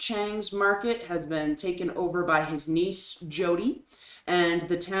Chang's market has been taken over by his niece Jody, and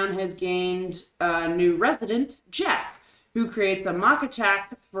the town has gained a new resident, Jack, who creates a mock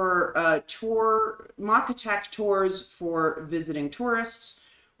attack tours for visiting tourists.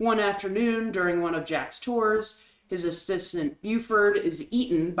 One afternoon, during one of Jack's tours, his assistant Buford is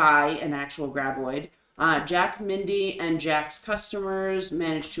eaten by an actual graboid. Jack, Mindy, and Jack's customers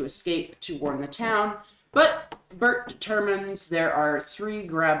manage to escape to warn the town, but Burt determines there are 3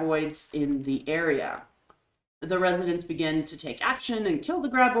 graboids in the area. The residents begin to take action and kill the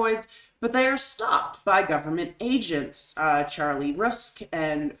graboids, but they are stopped by government agents, Charlie Rusk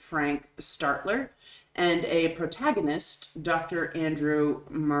and Frank Startler, and a protagonist, Dr. Andrew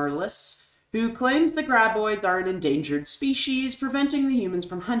Merlis, who claims the graboids are an endangered species, preventing the humans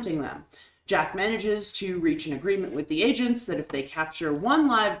from hunting them. Jack manages to reach an agreement with the agents that if they capture 1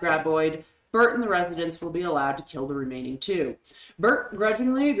 live graboid, Burt and the residents will be allowed to kill the remaining 2. Burt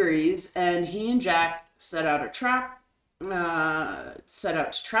grudgingly agrees, and he and Jack set out to trap a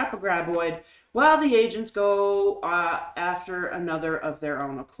graboid, while the agents go after another of their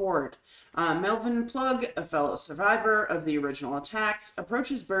own accord. Melvin Plug, a fellow survivor of the original attacks,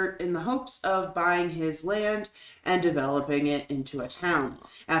 approaches Burt in the hopes of buying his land and developing it into a town.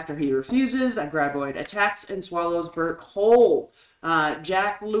 After he refuses, a graboid attacks and swallows Burt whole.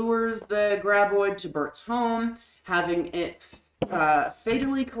 Jack lures the graboid to Burt's home, having it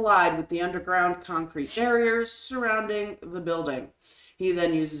fatally collide with the underground concrete barriers surrounding the building. He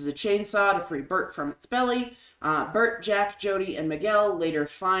then uses a chainsaw to free Burt from its belly. Burt, Jack, Jody, and Miguel later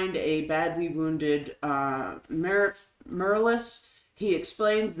find a badly wounded Merlis. He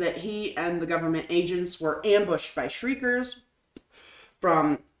explains that he and the government agents were ambushed by shriekers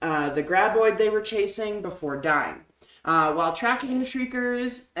from the graboid they were chasing before dying. While tracking the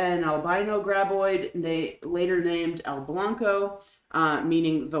shriekers, an albino graboid later named El Blanco,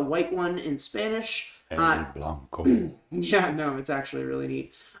 meaning the white one in Spanish. El Blanco. Yeah, no, it's actually really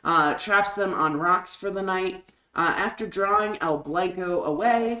neat. Traps them on rocks for the night. After drawing El Blanco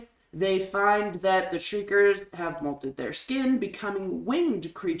away, they find that the shriekers have molted their skin, becoming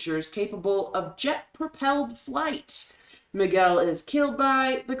winged creatures capable of jet-propelled flight. Miguel is killed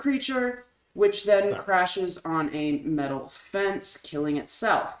by the creature, which then crashes on a metal fence, killing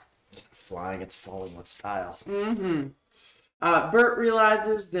itself. Flying, it's falling with style. Burt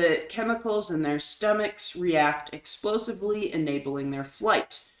realizes that chemicals in their stomachs react explosively, enabling their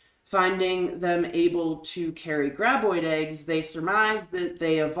flight. Finding them able to carry graboid eggs, they surmise that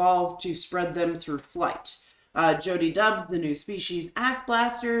they evolved to spread them through flight. Jody dubs the new species ass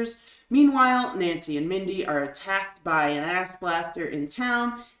blasters. Meanwhile, Nancy and Mindy are attacked by an ass blaster in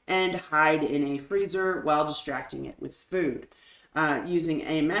town and hide in a freezer while distracting it with food. Using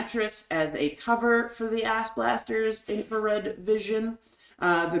a mattress as a cover for the ass blaster's infrared vision,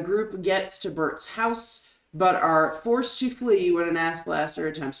 the group gets to Burt's house, but are forced to flee when an ass blaster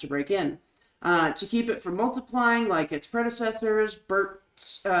attempts to break in. To keep it from multiplying like its predecessors, Burt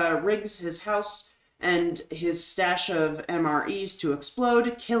rigs his house and his stash of MREs to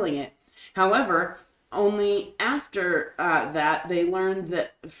explode, killing it. However, only after that they learned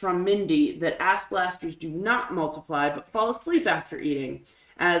that from Mindy that ass blasters do not multiply but fall asleep after eating,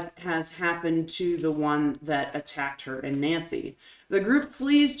 as has happened to the one that attacked her and Nancy. The group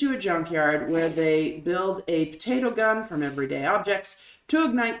flees to a junkyard where they build a potato gun from everyday objects to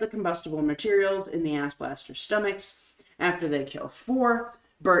ignite the combustible materials in the ass blaster's stomachs. After they kill 4,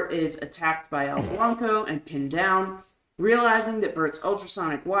 Burt is attacked by El Blanco and pinned down. Realizing that Bert's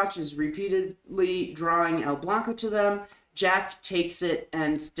ultrasonic watch is repeatedly drawing El Blanco to them, Jack takes it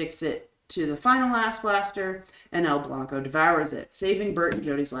and sticks it to the final ass blaster, and El Blanco devours it, saving Bert and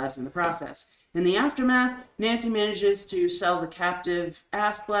Jody's lives in the process. In the aftermath, Nancy manages to sell the captive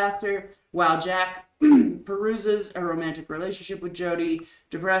ass blaster, while Jack peruses a romantic relationship with Jody,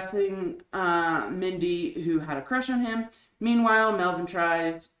 depressing Mindy, who had a crush on him. Meanwhile, Melvin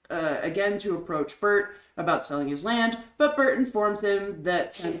tries again to approach Bert about selling his land, but Bert informs him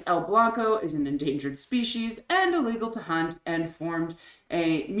that since El Blanco is an endangered species and illegal to hunt, and formed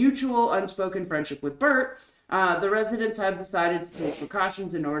a mutual unspoken friendship with Bert, the residents have decided to take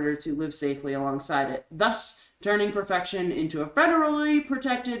precautions in order to live safely alongside it, thus turning Perfection into a federally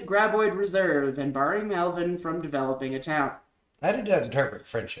protected graboid reserve and barring Melvin from developing a town. How did that interpret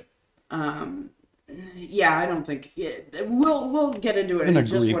friendship? Yeah, I don't think we'll get into it in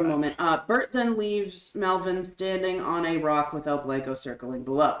just one moment. Bert then leaves Melvin standing on a rock with El Blanco circling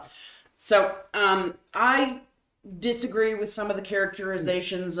below. So I disagree with some of the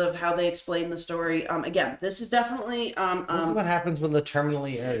characterizations of how they explain the story. Again, this is definitely This is what happens when the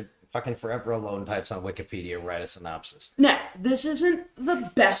terminally fucking forever alone types on Wikipedia write a synopsis. Now, this isn't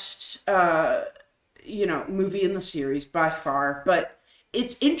the best movie in the series by far, but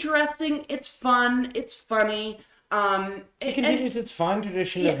it's interesting, it's fun, it's funny. It continues its fine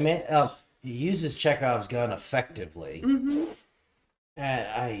tradition of it uses Chekhov's gun effectively. Mm-hmm.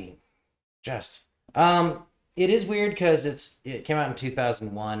 And it is weird because it came out in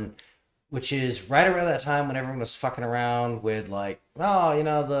 2001, which is right around that time when everyone was fucking around with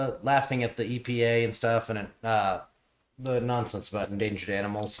the laughing at the EPA and stuff, and the nonsense about endangered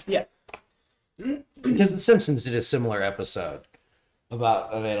animals. Yeah. Because The Simpsons did a similar episode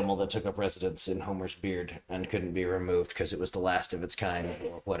about an animal that took up residence in Homer's beard and couldn't be removed because it was the last of its kind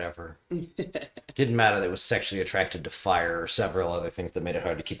or whatever. Didn't matter that it was sexually attracted to fire or several other things that made it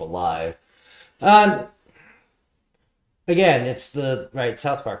hard to keep alive. Again, it's the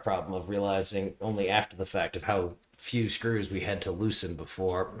South Park problem of realizing only after the fact of how few screws we had to loosen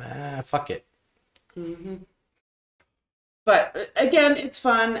before. Fuck it. Mm-hmm. But again, it's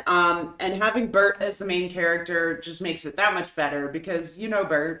fun, and having Bert as the main character just makes it that much better because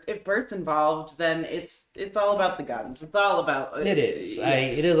Bert. If Bert's involved, then it's all about the guns. It's all about it is. Yeah.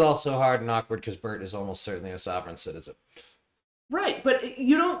 It is also hard and awkward because Bert is almost certainly a sovereign citizen. Right, but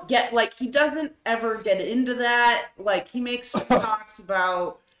you don't get he doesn't ever get into that. He makes talks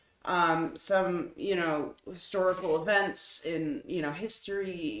about some historical events in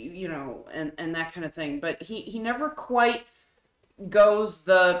history, and that kind of thing. But he never quite goes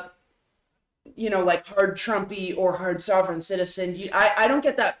the hard Trumpy or hard sovereign citizen. I don't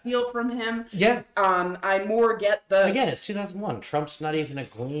get that feel from him. Yeah. I more get again, it's 2001. Trump's not even a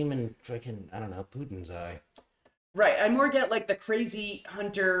gleam in freaking Putin's eye. Right, I more get the crazy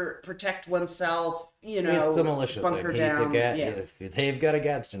hunter, protect oneself, It's the militia bunker thing. down. If they've got a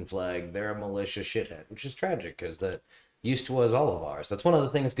Gadsden flag, they're a militia shithead, which is tragic because that used to was all of ours. That's one of the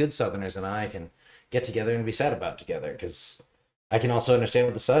things good Southerners and I can get together and be sad about together because I can also understand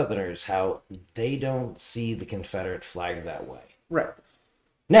with the Southerners how they don't see the Confederate flag that way. Right.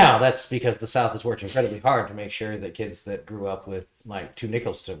 Now, that's because the South has worked incredibly hard to make sure that kids that grew up with 2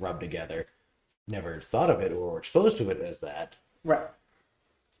 nickels to rub together never thought of it or were exposed to it as that. Right.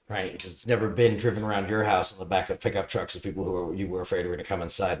 Right, because it's never been driven around your house in the back of pickup trucks as people you were afraid were going to come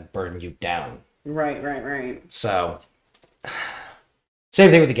inside and burn you down. Right. So,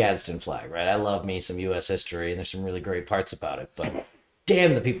 same thing with the Gadsden flag, right? I love me some U.S. history, and there's some really great parts about it, but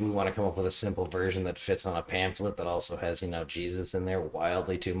damn the people who want to come up with a simple version that fits on a pamphlet that also has, Jesus in there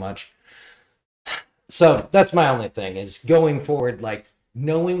wildly too much. So, that's my only thing, is going forward,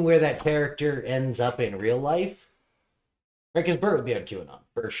 knowing where that character ends up in real life, right? Because Bert would be on QAnon,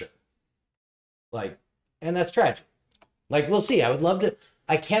 for sure. And that's tragic. We'll see. I would love to.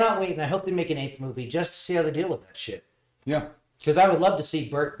 I cannot wait, and I hope they make an 8th movie just to see how they deal with that shit. Yeah. Because I would love to see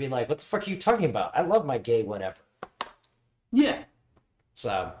Bert be like, what the fuck are you talking about? I love my gay whatever. Yeah.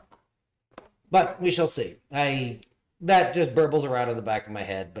 So, but we shall see. That just burbles around in the back of my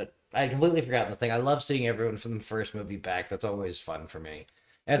head, but I completely forgotten the thing. I love seeing everyone from the first movie back. That's always fun for me.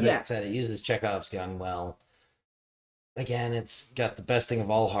 As I said, it uses Chekhov's gun well. Again, it's got the best thing of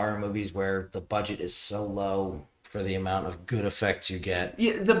all horror movies where the budget is so low for the amount of good effects you get.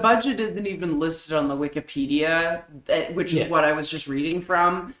 Yeah, the budget isn't even listed on the Wikipedia, which is what I was just reading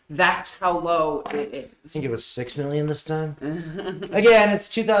from. That's how low it is. I think it was $6 million this time. Again, it's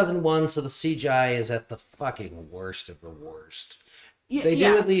 2001, so the CGI is at the fucking worst of the worst. They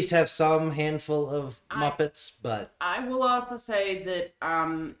do at least have some handful of Muppets, but I will also say that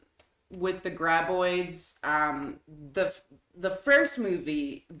with the graboids, the first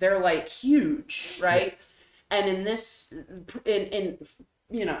movie, they're like huge, right? And in this, in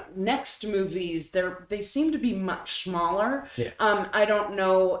next movies, they seem to be much smaller. Yeah. I don't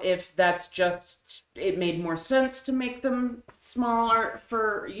know if that's just it made more sense to make them smaller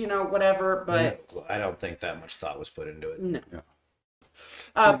for whatever, but I don't think that much thought was put into it. no. Yeah.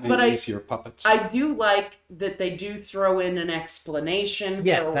 But easier puppets. I do like that they do throw in an explanation.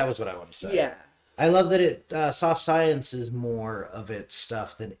 Yes, for, that was what I want to say. Yeah. I love that soft science is more of its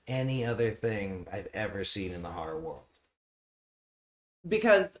stuff than any other thing I've ever seen in the horror world.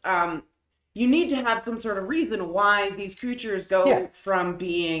 Because you need to have some sort of reason why these creatures go from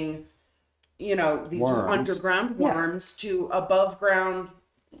being, these Worms. underground worms to above ground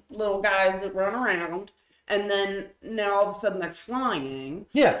little guys that run around, and then now all of a sudden they're flying.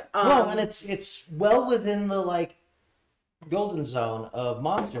 Yeah. Well, and it's well within the golden zone of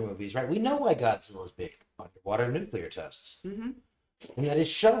monster movies, right? We know why Godzilla's big underwater nuclear tests, and that is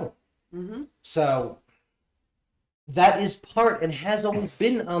shown. So that is part and has always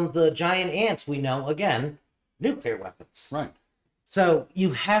been on the giant ants. We know again, nuclear weapons. Right. So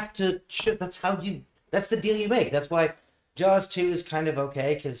you have to. That's the deal you make. That's why Jaws 2 is kind of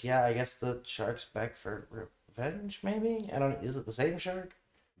okay because I guess the shark's back for revenge. Maybe Is it the same shark?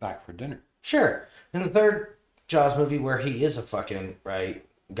 Back for dinner. Sure. In the third Jaws movie, where he is a fucking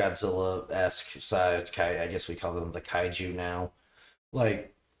Godzilla-esque sized I guess we call them the kaiju now.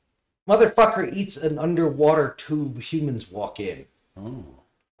 Motherfucker eats an underwater tube humans walk in. Oh.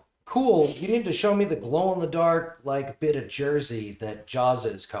 Cool. You need to show me the glow-in-the-dark bit of Jersey that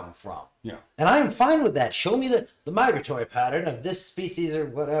Jaws come from. Yeah. And I'm fine with that. Show me the migratory pattern of this species or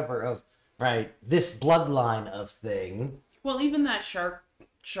whatever of this bloodline of thing. Well, even that shark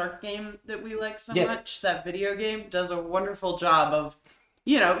game that we like so much, that video game, does a wonderful job of,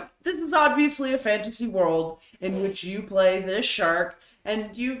 this is obviously a fantasy world in which you play this shark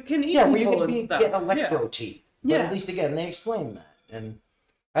and you can eat where people you and stuff. get electro teeth. But Yeah. at least again they explain that. And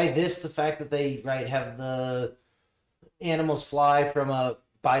the fact that they have the animals fly from a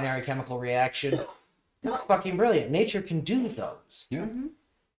binary chemical reaction. That's fucking brilliant. Nature can do those. Yeah.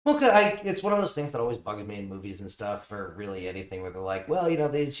 Well, it's one of those things that always bugs me in movies and stuff, or really anything where they're like, well,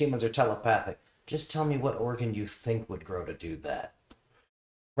 these humans are telepathic. Just tell me what organ you think would grow to do that.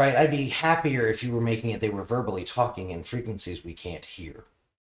 Right? I'd be happier if you were making it they were verbally talking in frequencies we can't hear.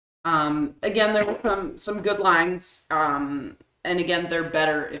 Again, there were some good lines. And again, they're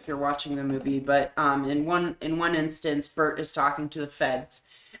better if you're watching the movie. But in one instance, Bert is talking to the feds,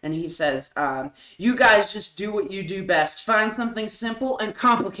 and he says, "You guys just do what you do best. Find something simple and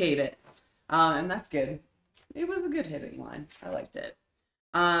complicate it." And that's good. It was a good hitting line. I liked it.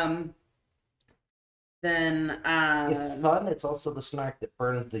 Then It's fun. It's also the snark that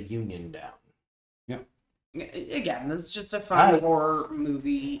burned the Union down. again, this is just a fun horror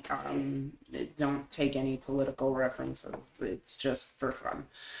movie. Don't take any political references. It's just for fun.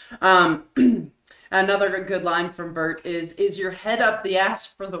 Another good line from Bert is your head up your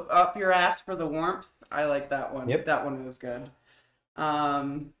ass for the warmth. I like that one. Yep. That one was good.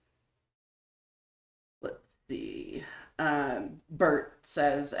 Let's see. Bert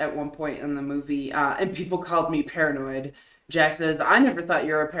says at one point in the movie, and people called me paranoid. Jack says, I never thought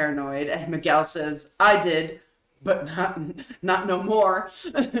you were paranoid. And Miguel says, I did, but not no more.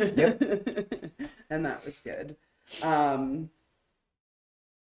 Yep. And that was good.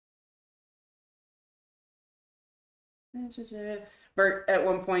 Bert at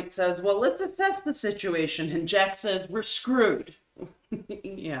one point says, well, let's assess the situation. And Jack says, we're screwed.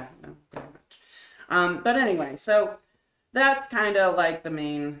 Yeah, no, pretty much. But anyway, so that's kind of like the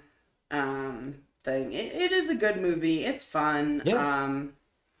main thing. It is a good movie. It's fun. Yeah.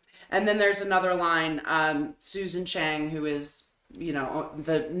 And then there's another line. Susan Chang, who is,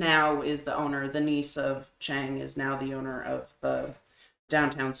 now is the owner, the niece of Chang is now the owner of the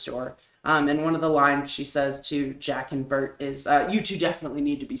downtown store. And one of the lines she says to Jack and Bert is, "You two definitely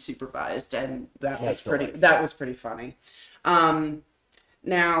need to be supervised," and that was pretty funny.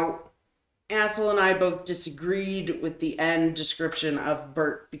 Now, Ansel and I both disagreed with the end description of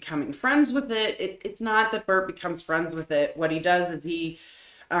Bert becoming friends with it. It's not that Bert becomes friends with it. What he does is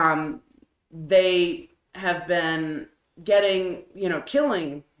they have been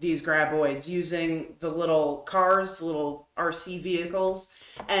killing these graboids using the little cars, the little RC vehicles.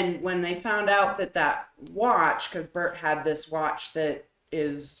 And when they found out that watch, because Bert had this watch that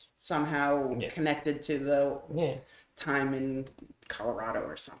is somehow connected to the time in Colorado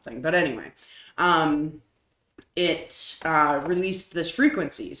or something. But anyway, it released this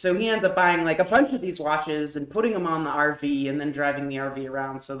frequency. So he ends up buying like a bunch of these watches and putting them on the RV and then driving the RV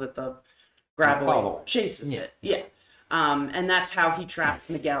around so that the graboid chases it. Yeah. And that's how he traps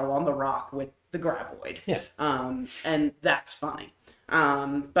Miguel on the rock with the graboid. Yeah. And that's funny.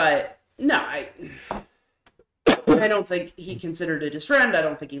 But no, I don't think he considered it his friend. I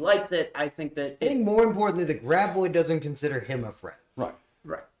don't think he likes it. I think that I think more importantly, the graboid doesn't consider him a friend. Right.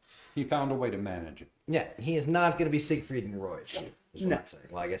 Right. He found a way to manage it. Yeah, he is not going to be Siegfried and Roy. Is what No. I'm saying.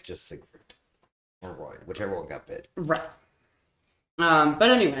 Well, I guess just Siegfried or Roy, whichever one got bit. Right. But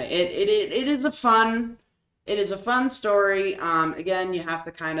anyway, it is a fun story. Again, you have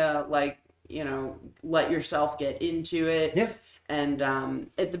to kind of like, let yourself get into it. Yeah. And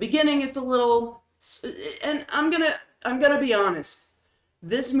at the beginning, it's a little, and I'm gonna be honest.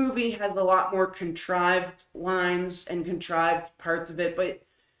 This movie has a lot more contrived lines and contrived parts of it, but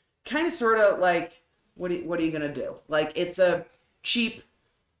kind of sort of like, what are you gonna do? Like, it's a cheap,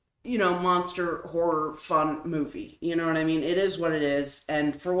 monster horror fun movie. You know what I mean? It is what it is,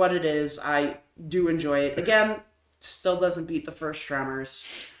 and for what it is, I do enjoy it. Again, still doesn't beat the first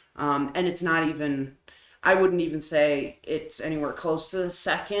Tremors, and it's not even. I wouldn't even say it's anywhere close to the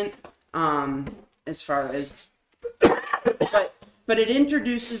second, as far as. But it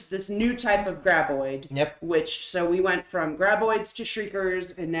introduces this new type of graboid. Yep. So we went from graboids to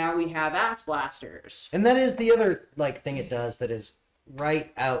shriekers, and now we have ass blasters. And that is the other thing it does that is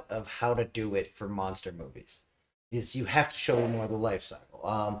right out of how to do it for monster movies. Is you have to show more of the life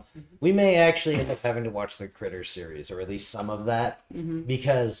cycle. We may actually end up having to watch the Critters series, or at least some of that,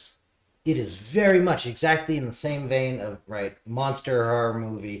 because it is very much exactly in the same vein of monster horror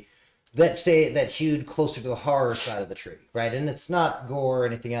movie that hewed closer to the horror side of the tree, right? And it's not gore or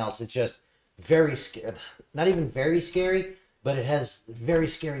anything else. It's just very scary. Not even very scary, but it has very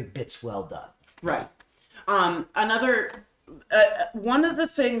scary bits well done. Right. Another one of the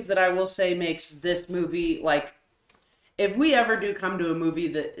things that I will say makes this movie, like, if we ever do come to a movie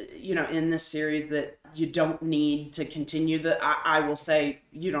that, in this series that you don't need to continue, I will say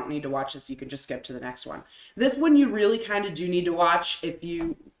you don't need to watch this. You can just skip to the next one. This one you really kind of do need to watch if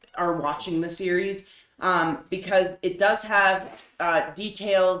you are watching the series, because it does have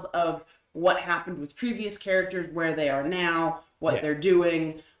details of what happened with previous characters, where they are now, what they're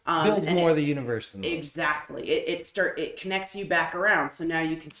doing. Builds more of the universe than those. Exactly. It connects you back around, so now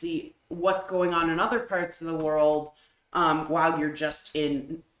you can see what's going on in other parts of the world while you're just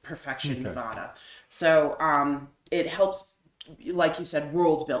in Perfection, Nevada. So it helps, like you said,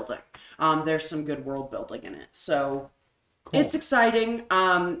 world building. There's some good world building in it. So it's exciting.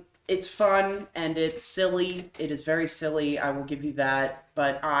 It's fun and it's silly. It is very silly. I will give you that.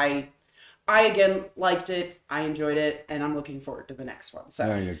 But I again liked it. I enjoyed it, and I'm looking forward to the next one. So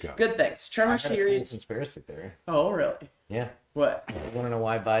there you go. Good things. Tremor series. Conspiracy theory. Oh, really? Yeah. What? You want to know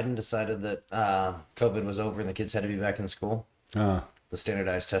why Biden decided that COVID was over and the kids had to be back in school? The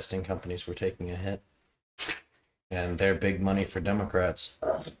standardized testing companies were taking a hit. And they're big money for Democrats.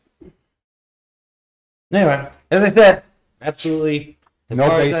 Anyway, as I said, absolutely. As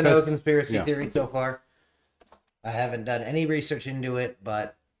far as I know, conspiracy theory so far. I haven't done any research into it,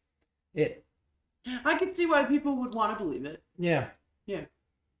 but I could see why people would want to believe it. Yeah. Yeah.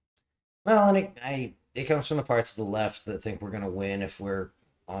 Well, and it comes from the parts of the left that think we're going to win if we're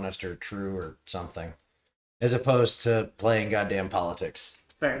honest or true or something, as opposed to playing goddamn politics.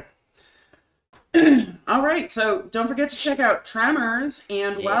 Fair. All right, so don't forget to check out Tremors,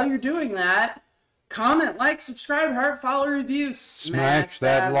 and while you're doing that, comment, like, subscribe, heart, follow, review, smash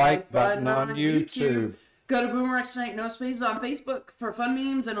that like button on YouTube. Go to BoomerRexTonight, no spaces on Facebook for fun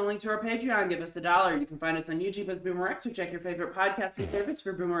memes and a link to our Patreon. Give us $1. You can find us on YouTube as BoomerX, or check your favorite podcasting favorites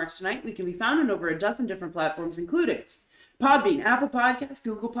for BoomerRexTonight. We can be found on over a dozen different platforms, including Podbean, Apple Podcasts,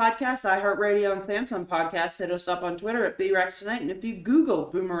 Google Podcasts, iHeartRadio, and Samsung Podcasts. Hit us up on Twitter at BRexTonight, and if you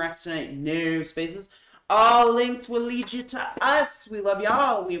Google BoomerRexTonight, no spaces, all links will lead you to us. We love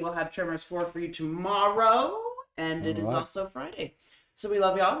y'all. We will have Tremors 4 for you tomorrow, and it is also Friday. So we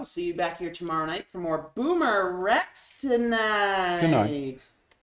love y'all. We'll see you back here tomorrow night for more BoomerRexTonight. Good night.